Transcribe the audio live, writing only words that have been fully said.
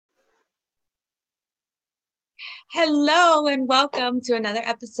Hello and welcome to another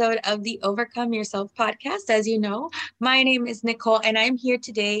episode of the Overcome Yourself podcast. As you know, my name is Nicole and I'm here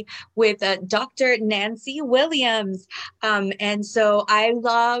today with Dr. Nancy Williams. And I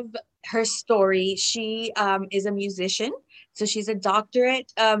love her story. She is a musician. So she's a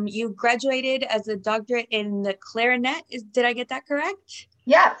doctorate. You graduated as a doctorate in the clarinet. Did I get that correct?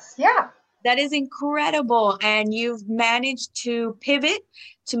 Yes, yeah. That is incredible. And you've managed to pivot,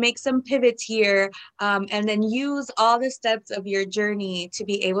 to make some pivots here, and then use all the steps of your journey to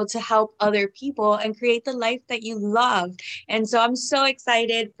be able to help other people and create the life that you love. And so I'm so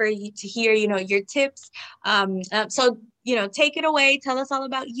excited for you to hear, your tips. Take it away. Tell us all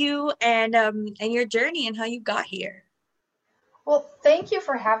about you and your journey and how you got here. Well, thank you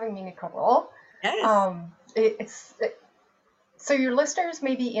for having me, Nicole. Yes. Um, it, it's it, so your listeners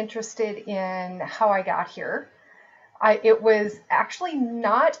may be interested in how I got here. It was actually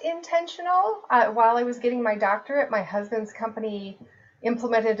not intentional. While I was getting my doctorate, my husband's company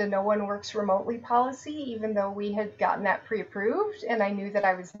implemented a no one works remotely policy, even though we had gotten that pre-approved, and I knew that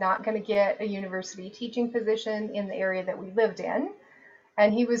I was not going to get a university teaching position in the area that we lived in.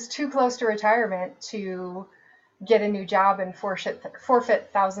 And he was too close to retirement to get a new job and forfeit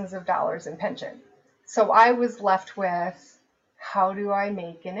thousands of dollars in pension. So I was left with, how do I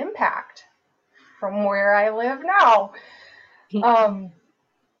make an impact from where I live now? Um,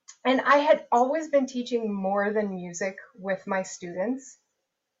 and I had always been teaching more than music with my students.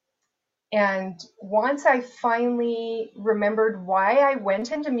 And once I finally remembered why I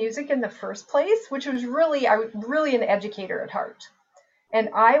went into music in the first place, which was I was really an educator at heart. And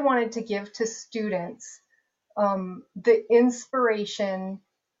I wanted to give to students the inspiration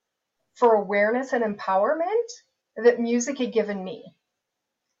for awareness and empowerment that music had given me.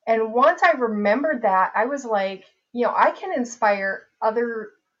 And once I remembered that, I was like, I can inspire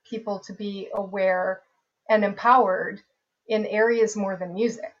other people to be aware and empowered in areas more than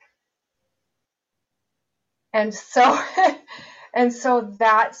music. And so and so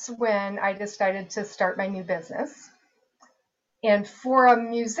that's when I decided to start my new business. And for a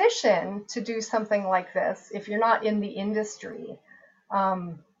musician to do something like this, if you're not in the industry,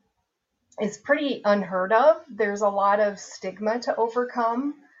 um, is pretty unheard of. There's a lot of stigma to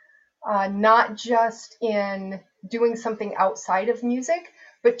overcome, not just in doing something outside of music,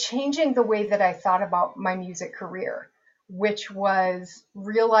 but changing the way that I thought about my music career, which was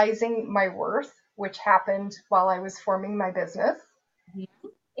realizing my worth, which happened while I was forming my business.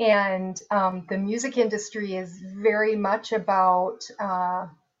 And the music industry is very much about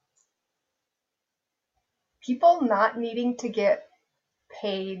people not needing to get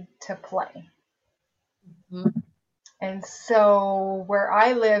paid to play. Mhm. And so where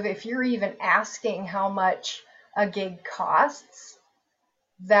I live, if you're even asking how much a gig costs,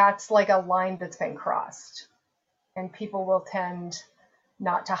 that's like a line that's been crossed, and people will tend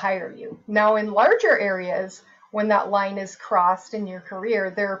not to hire you. Now, in larger areas, when that line is crossed in your career,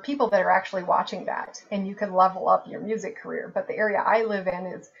 there are people that are actually watching that, and you can level up your music career. But the area I live in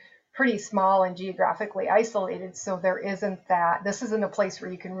is pretty small and geographically isolated, so there isn't that. This isn't a place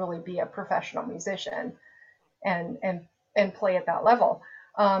where you can really be a professional musician and and and play at that level.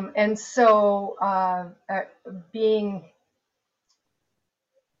 And so being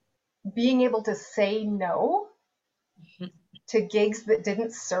being able to say no to gigs that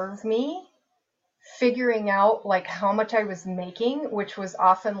didn't serve me, figuring out like how much I was making, which was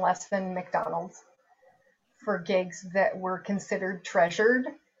often less than McDonald's for gigs that were considered treasured,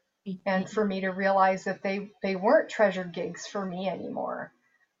 and Mhm. for me to realize that they weren't treasured gigs for me anymore.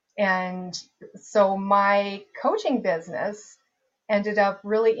 And so my coaching business ended up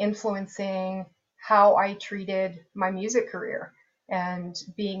really influencing how I treated my music career, and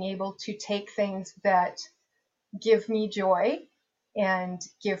being able to take things that give me joy and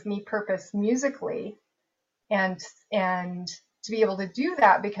give me purpose musically, and and to be able to do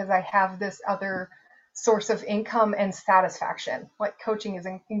that because I have this other source of income and satisfaction. Like, coaching is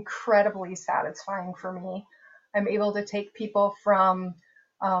incredibly satisfying for me. I'm able to take people from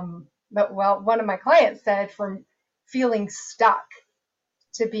one of my clients said, from feeling stuck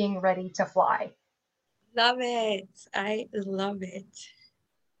to being ready to fly. Love it. I love it.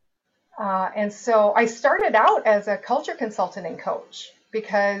 And so I started out as a culture consultant and coach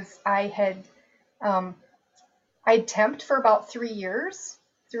because um, I'd temped for about 3 years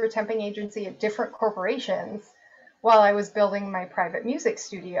through a temping agency at different corporations while I was building my private music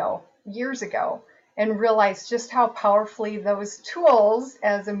studio years ago, and realized just how powerfully those tools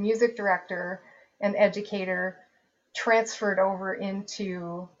as a music director and educator transferred over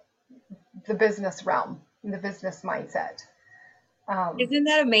into the business realm, the business mindset. Um, Isn't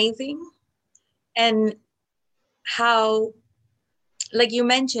that amazing? And how, like you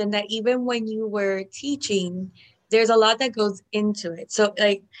mentioned, that even when you were teaching, there's a lot that goes into it. So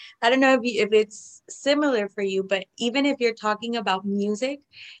like, I don't know if it's similar for you, but even if you're talking about music,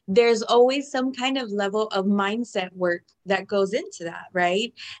 there's always some kind of level of mindset work that goes into that,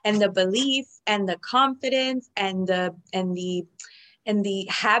 right? And the belief and the confidence and the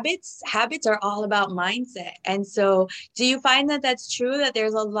habits are all about mindset. And so do you find that that's true, that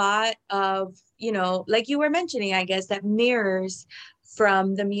there's a lot of, like you were mentioning, I guess, that mirrors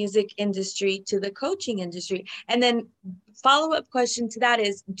from the music industry to the coaching industry? And then follow-up question to that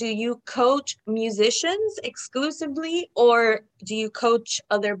is, do you coach musicians exclusively, or do you coach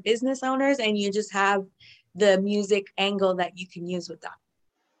other business owners and you just have the music angle that you can use with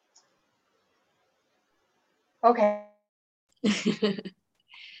Okay.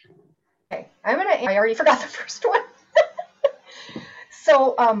 that? I already forgot the first one.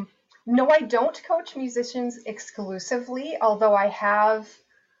 So, no, I don't coach musicians exclusively, although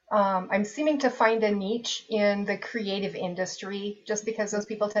I'm seeming to find a niche in the creative industry just because those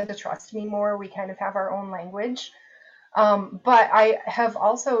people tend to trust me more. We kind of have our own language. But I have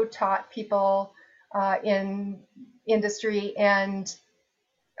also taught people in industry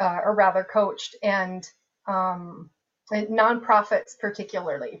or rather coached and nonprofits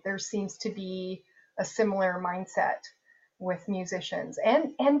particularly. There seems to be a similar mindset with musicians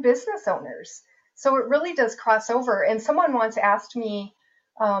and business owners. So it really does cross over. And someone once asked me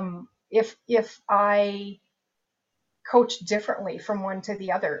if I coach differently from one to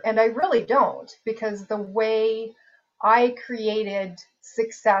the other, and I really don't, because the way I created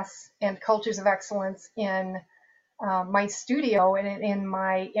success and cultures of excellence in my studio and in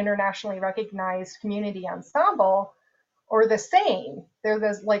my internationally recognized community ensemble or the same. They're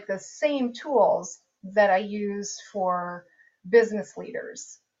like the same tools that I use for business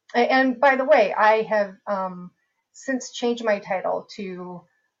leaders. And by the way, I have since changed my title to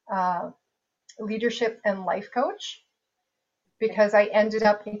uh, leadership and life coach because I ended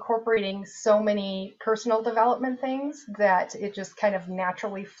up incorporating so many personal development things that it just kind of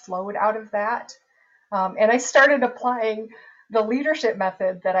naturally flowed out of that. And I started applying the leadership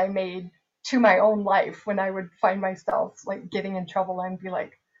method that I made to my own life when I would find myself like getting in trouble and be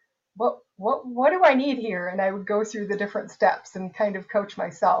like, what do I need here? And I would go through the different steps and kind of coach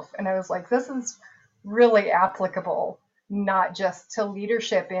myself. And I was like, this is really applicable, not just to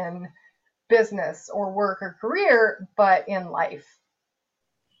leadership in business or work or career, but in life.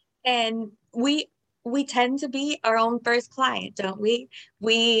 And we tend to be our own first client, don't we?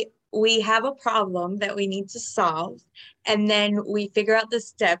 We have a problem that we need to solve, and then we figure out the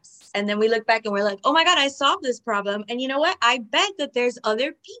steps, and then we look back and we're like, oh my God, I solved this problem. And you know what? I bet that there's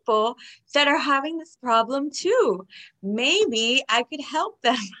other people that are having this problem too. Maybe I could help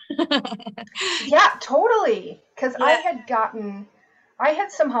them. Yeah, totally. Because Yeah. I had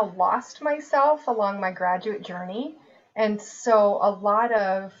somehow lost myself along my graduate journey. And so a lot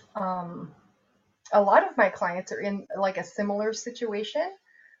of my clients are in like a similar situation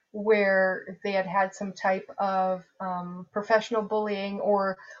where they had had some type of professional bullying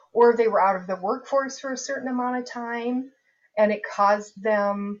or they were out of the workforce for a certain amount of time and it caused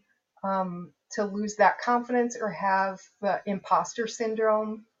them to lose that confidence or have the imposter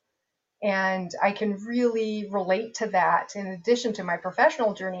syndrome. And I can really relate to that. In addition to my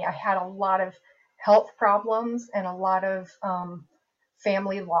professional journey, I had a lot of health problems and a lot of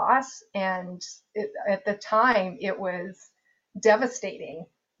family loss. And at the time, it was devastating.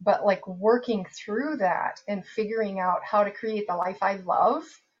 But like working through that and figuring out how to create the life I love,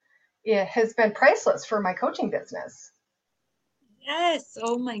 it has been priceless for my coaching business. Yes.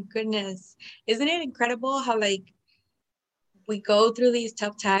 Oh my goodness. Isn't it incredible how like we go through these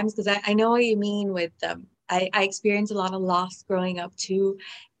tough times? Because I know what you mean with I experienced a lot of loss growing up too,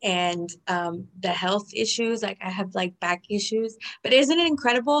 and the health issues, like I have like back issues. But isn't it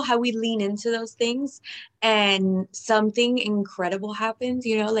incredible how we lean into those things and something incredible happens,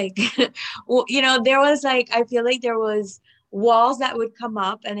 like well, there was like, I feel like there was walls that would come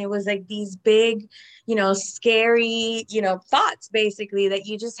up, and it was like these big, scary, thoughts basically that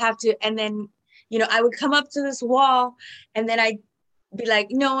you just have to, and then I would come up to this wall, and then I'd be like,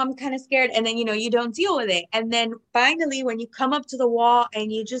 no, I'm kind of scared. And then, you don't deal with it. And then finally, when you come up to the wall and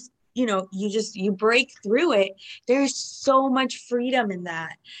you just, you break through it, there's so much freedom in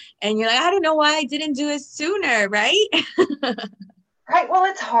that. And you're like, I don't know why I didn't do it sooner, right? Right. Well,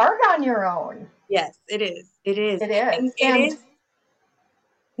 it's hard on your own. Yes, it is. It is. It And is. it And is.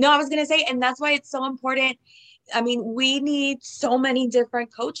 No, I was going to say, and that's why it's so important. I mean, we need so many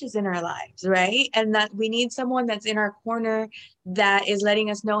different coaches in our lives, right? And that we need someone that's in our corner that is letting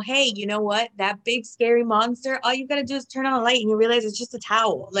us know, hey, you know what? That big scary monster, all you got to do is turn on a light and you realize it's just a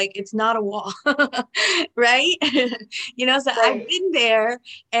towel. Like it's not a wall, right? So I've Right. been there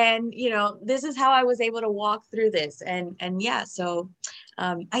and, this is how I was able to walk through this. And yeah, so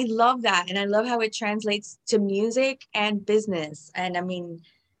I love that. And I love how it translates to music and business. And I mean,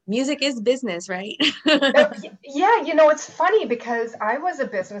 music is business, right? Yeah, it's funny because I was a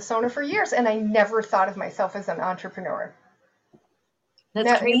business owner for years and I never thought of myself as an entrepreneur. That's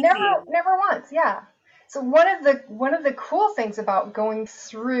Never, crazy. never once. Yeah. So one of the cool things about going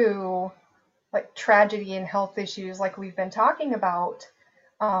through like tragedy and health issues like we've been talking about,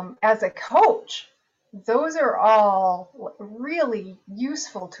 as a coach, those are all really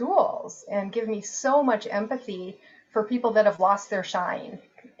useful tools and give me so much empathy for people that have lost their shine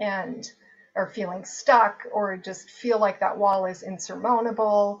and are feeling stuck or just feel like that wall is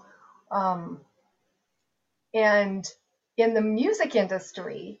insurmountable. Um, and in the music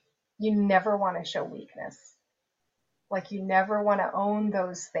industry, you never want to show weakness. Like you never want to own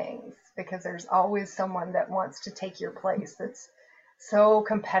those things because there's always someone that wants to take your place that's so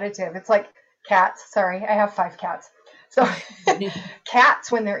competitive. It's like cats. Sorry, I have 5 cats. So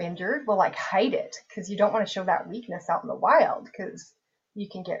cats, when they're injured, will like hide it because you don't want to show that weakness out in the wild because you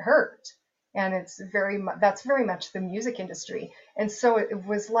can get hurt. And that's very much the music industry. And so it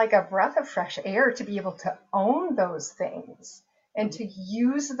was like a breath of fresh air to be able to own those things and to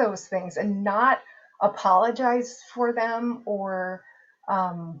use those things and not apologize for them or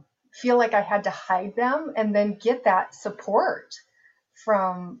feel like I had to hide them and then get that support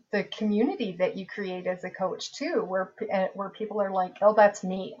from the community that you create as a coach too, where people are like, "Oh, that's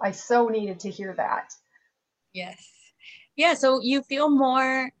me. I so needed to hear that." Yes. Yeah, so you feel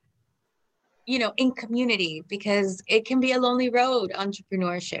more, in community because it can be a lonely road,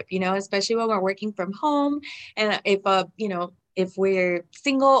 entrepreneurship, especially when we're working from home. And if we're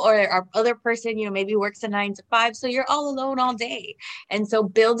single or our other person, maybe works a 9 to 5, so you're all alone all day. And so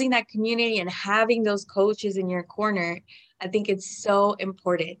building that community and having those coaches in your corner, I think it's so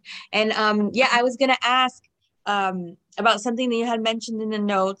important. And yeah, I was gonna ask about something that you had mentioned in the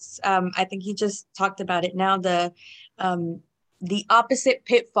notes. I think you just talked about it now, um, the opposite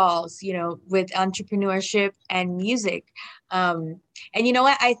pitfalls, with entrepreneurship and music. And you know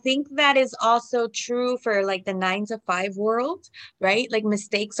what? I think that is also true for like the 9 to 5 world, right? Like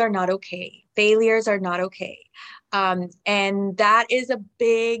mistakes are not okay. Failures are not okay. And that is a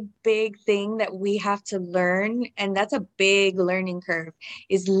big, big thing that we have to learn. And that's a big learning curve,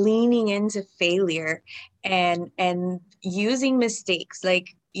 is leaning into failure and using mistakes,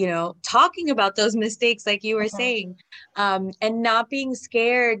 like, talking about those mistakes, like you were Mhm. saying, and not being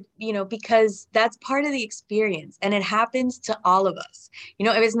scared, because that's part of the experience and it happens to all of us.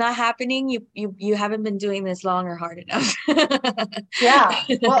 If it's not happening, you haven't been doing this long or hard enough. Yeah.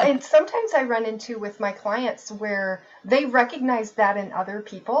 Well, and sometimes I run into with my clients where they recognize that in other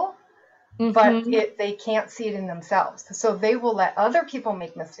people, but Hmm. they can't see it in themselves. So they will let other people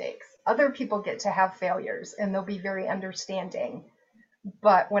make mistakes. Other people get to have failures and they'll be very understanding.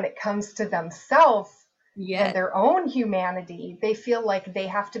 But when it comes to themselves and Yes. their own humanity, they feel like they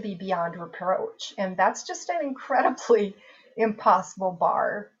have to be beyond reproach. And that's just an incredibly impossible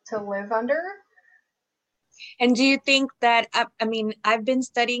bar to live under. And do you think that, I mean, I've been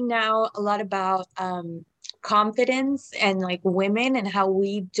studying now a lot about confidence and like women and how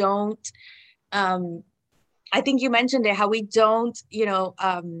we don't, um, I think you mentioned it, how we don't,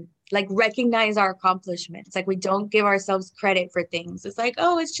 like recognize our accomplishments. Like we don't give ourselves credit for things. It's like,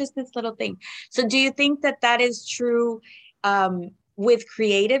 oh, it's just this little thing. So do you think that that is true with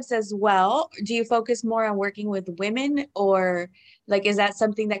creatives as well? Do you focus more on working with women, or like, is that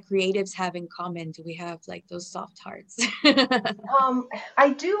something that creatives have in common? Do we have like those soft hearts? Um,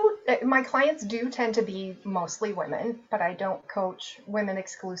 I do, my clients do tend to be mostly women, but I don't coach women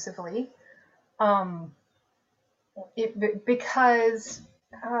exclusively. Um, because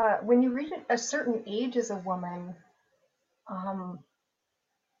when you reach a certain age as a woman, um,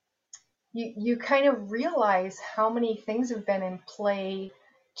 you kind of realize how many things have been in play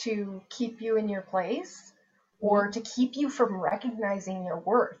to keep you in your place or to keep you from recognizing your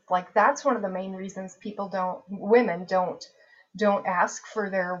worth. Like that's one of the main reasons women don't ask for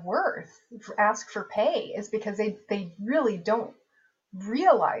their worth, ask for pay, is because they really don't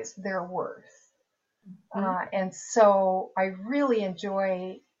realize their worth. Mhm. And so I really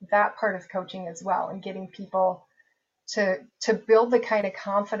enjoy that part of coaching as well, and getting people to build the kind of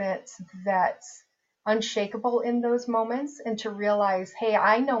confidence that's unshakable in those moments, and to realize, hey,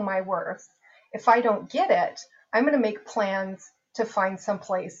 I know my worth. If I don't get it, I'm going to make plans to find some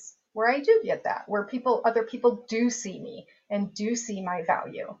place where I do get that, where other people do see me and do see my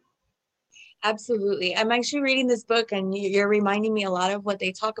value. Absolutely. I'm actually reading this book and you're reminding me a lot of what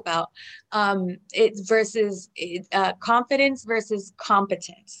they talk about. It's confidence versus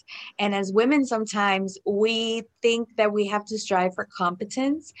competence. And as women, sometimes we think that we have to strive for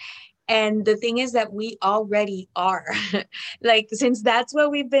competence. And the thing is that we already are. Like, since that's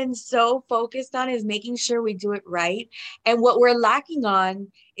what we've been so focused on, is making sure we do it right. And what we're lacking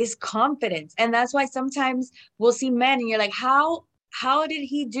on is confidence. And that's why sometimes we'll see men and you're like, how did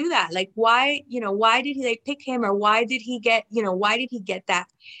he do that? Like, why, why did they pick him, or why did he get, why did he get that?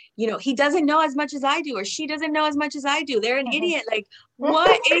 He doesn't know as much as I do, or she doesn't know as much as I do. They're an idiot. Like,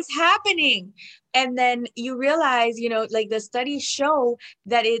 what is happening? And then you realize, like the studies show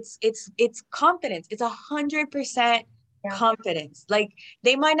that it's confidence. It's 100% confidence. Like,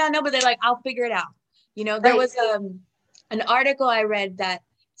 they might not know, but they're like, I'll figure it out. There was an article I read that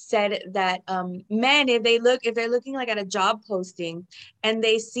said that men, if they're looking like at a job posting and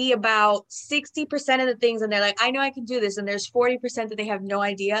they see about 60% of the things and they're like, I know I can do this, and there's 40% that they have no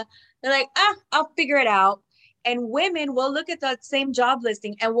idea, they're like, I'll figure it out. And women will look at that same job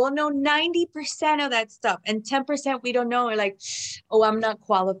listing and we'll know 90% of that stuff, and 10% we don't know. We're like, oh, I'm not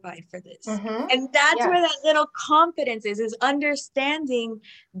qualified for this. And that's where that little confidence is understanding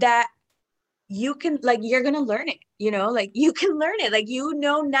that you can, like, you're going to learn it, like you can learn it. Like,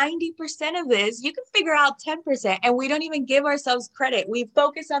 90% of this, you can figure out 10%. And we don't even give ourselves credit. We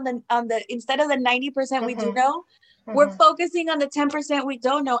focus on the, instead of the 90% we do know, we're focusing on the 10% we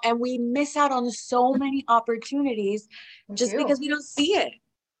don't know. And we miss out on so many opportunities just because we don't see it.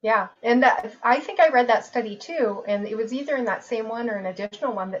 Yeah. And I think I read that study too. And it was either in that same one or an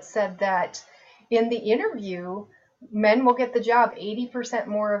additional one that said that in the interview, men will get the job 80%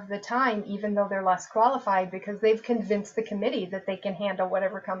 more of the time, even though they're less qualified, because they've convinced the committee that they can handle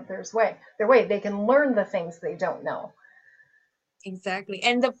whatever comes their way. They can learn the things they don't know. Exactly.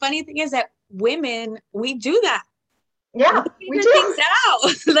 And the funny thing is that women, we do that. Yeah, we figure things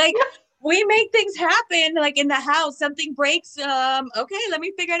out. Like, we make things happen. Like in the house, something breaks. Okay, let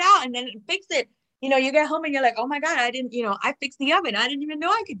me figure it out and then fix it. You get home and you're like, oh my God, I fixed the oven. I didn't even know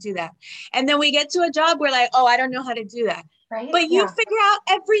I could do that. And then we get to a job, we're like, oh, I don't know how to do that. Right? But you figure out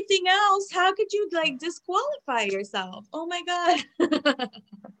everything else. How could you disqualify yourself? Oh my God.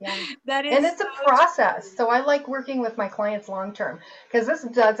 That is, and it's a process. True. So I like working with my clients long-term, because this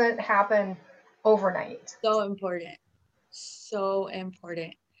doesn't happen overnight. So important. So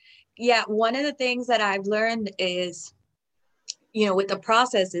important. Yeah. One of the things that I've learned is, with the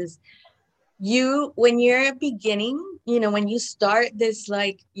process is, when you're beginning, when you start this,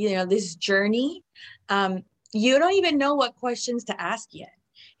 this journey, you don't even know what questions to ask yet.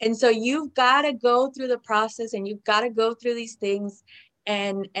 And so you've got to go through the process, and you've got to go through these things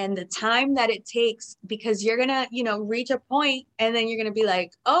and the time that it takes, because you're going to, reach a point and then you're going to be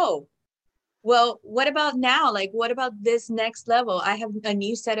like, oh, well, what about now? Like, what about this next level? I have a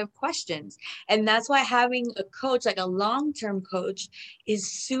new set of questions. And that's why having a coach, like a long-term coach,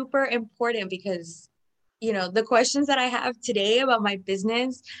 is super important, because, the questions that I have today about my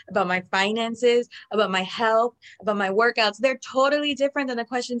business, about my finances, about my health, about my workouts, they're totally different than the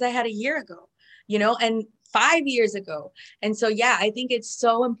questions I had a year ago, and 5 years ago. And so, yeah, I think it's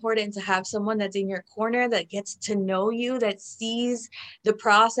so important to have someone that's in your corner, that gets to know you, that sees the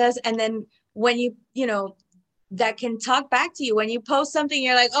process. And then when that can talk back to you when you post something,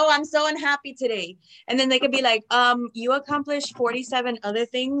 you're like, oh, I'm so unhappy today. And then they could be like, you accomplished 47 other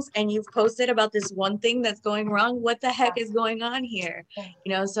things and you've posted about this one thing that's going wrong. What the heck is going on here?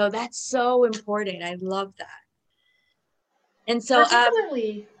 So that's so important. I love that. And so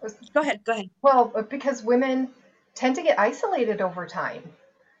particularly, go ahead. Well, because women tend to get isolated over time.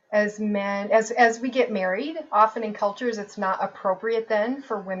 As men, as we get married, often in cultures, it's not appropriate then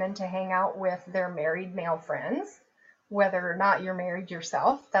for women to hang out with their married male friends, whether or not you're married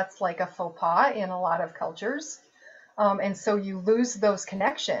yourself. That's like a faux pas in a lot of cultures. And so you lose those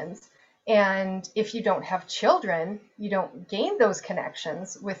connections. And if you don't have children, you don't gain those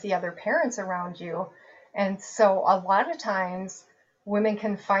connections with the other parents around you. And so a lot of times women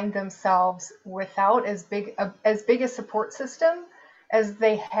can find themselves without as big a support system as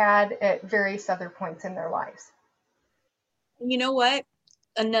they had at various other points in their lives. You know what?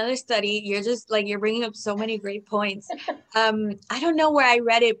 Another study, you're bringing up so many great points. I don't know where I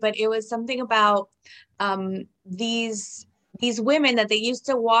read it, but it was something about these women that they used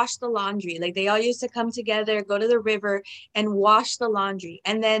to wash the laundry. Like, they all used to come together, go to the river and wash the laundry.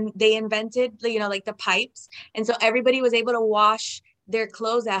 And then they invented, like the pipes. And so everybody was able to wash their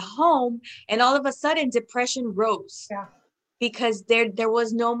clothes at home, and all of a sudden depression rose Yeah. because there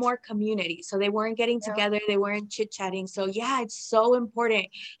was no more community. So they weren't getting Yeah. together, they weren't chit-chatting. So yeah, it's so important.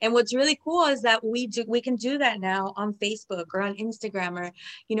 And what's really cool is that we can do that now on Facebook or on Instagram, or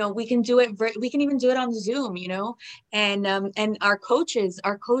we can do it, we can even do it on Zoom, and our coaches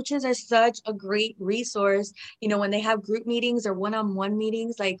are such a great resource, when they have group meetings or one-on-one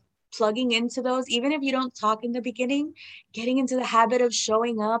meetings, like plugging into those, even if you don't talk in the beginning, getting into the habit of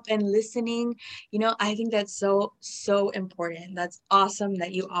showing up and listening. I think that's so, so important. That's awesome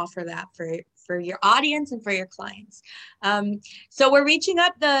that you offer that for your audience and for your clients. So we're reaching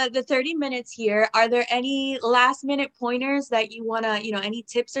up the 30 minutes here. Are there any last minute pointers that you want to, any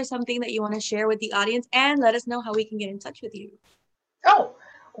tips or something that you want to share with the audience, and let us know how we can get in touch with you? Oh,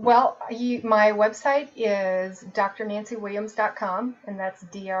 well, my website is drnancywilliams.com, and that's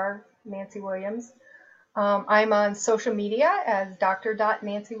Dr. Nancy Williams. I'm on social media as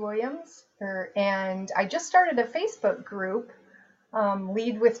Dr.Nancy Williams, and I just started a Facebook group,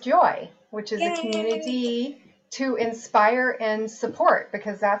 Lead with Joy, which is a Yay! community to inspire and support,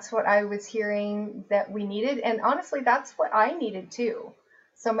 because that's what I was hearing that we needed. And honestly, that's what I needed too.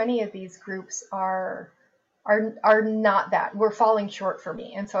 So many of these groups are not that. We're falling short for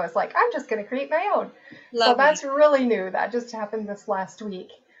me. And so I was like, I'm just going to create my own. So Love that's it. really new. That just happened this last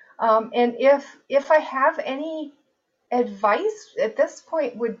week. And if I have any advice at this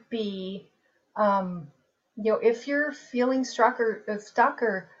point would be, if you're feeling stuck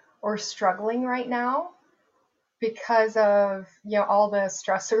or struggling right now because of all the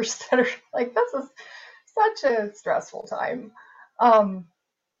stressors that are like, this is such a stressful time, um,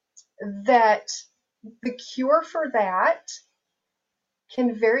 that the cure for that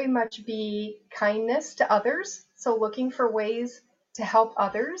can very much be kindness to others. So looking for ways to help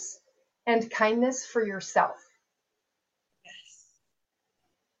others and kindness for yourself. Yes.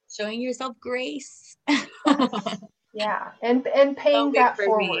 Showing yourself grace. Yes. Yeah. And So paying big that for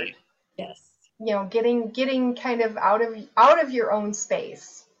forward. me. Yes. Getting kind of out of your own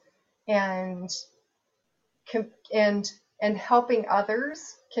space and and helping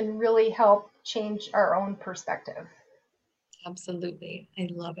others can really help change our own perspective. Absolutely. I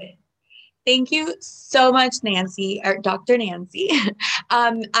love it. Thank you so much, Nancy, or Dr. Nancy.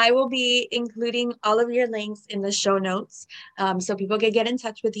 I will be including all of your links in the show notes, so people can get in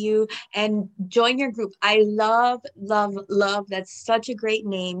touch with you and join your group. I love, love, love. That's such a great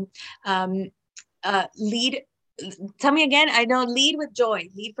name. Lead. Tell me again. I know. Lead with joy.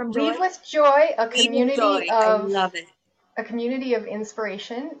 Lead from joy. Lead with Joy, Lead with joy. I love it. a community of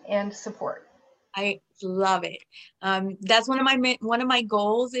inspiration and support. I love it. That's one of my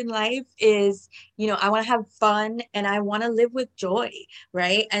goals in life is, I want to have fun and I want to live with joy,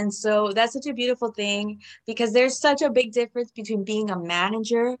 right? And so that's such a beautiful thing, because there's such a big difference between being a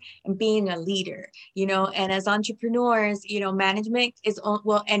manager and being a leader, and as entrepreneurs, management is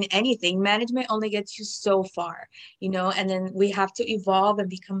well, and anything, management only gets you so far, and then we have to evolve and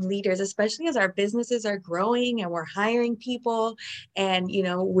become leaders, especially as our businesses are growing and we're hiring people, and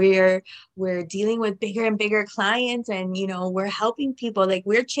we're dealing with bigger and bigger clients, and we're helping people, like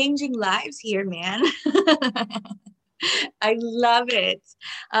we're changing lives here, man. I love it.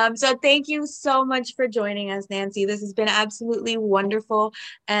 So thank you so much for joining us, Nancy. This has been absolutely wonderful,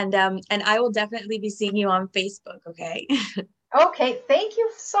 and I will definitely be seeing you on Facebook. Okay. Okay, thank you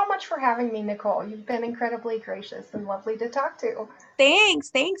so much for having me, Nicole. You've been incredibly gracious and lovely to talk to.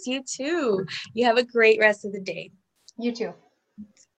 Thanks. You too. You have a great rest of the day. You too.